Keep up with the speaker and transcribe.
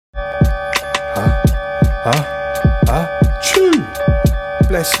Chew!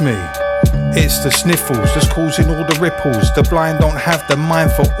 Bless me. It's the sniffles that's causing all the ripples. The blind don't have the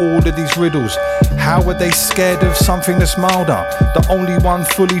mind for all of these riddles. How are they scared of something that's milder? The only one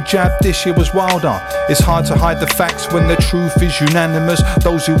fully jabbed this year was Wilder. It's hard to hide the facts when the truth is unanimous.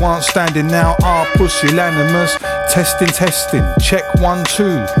 Those who aren't standing now are pusillanimous. Testing, check 1,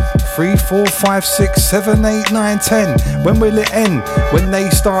 2, 3, 4, 5, 6, 7, 8, 9, 10. When will it end? When they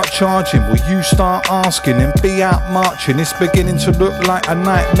start charging, will you start asking and be out marching? It's beginning to look like a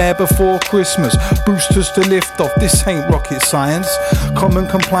nightmare before Christmas. Boosters to lift off, this ain't rocket science. Common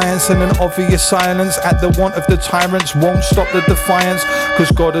compliance and an obvious silence at the want of the tyrants won't stop the defiance.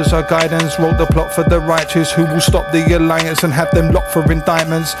 Cause God as our guidance wrote the plot for the righteous, who will stop the alliance and have them locked for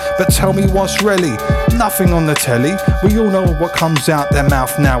indictments. But tell me what's really? Nothing on the telly. We all know what comes out their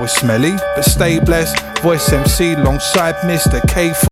mouth now is smelly. But stay blessed, Voice MC alongside Mr. K.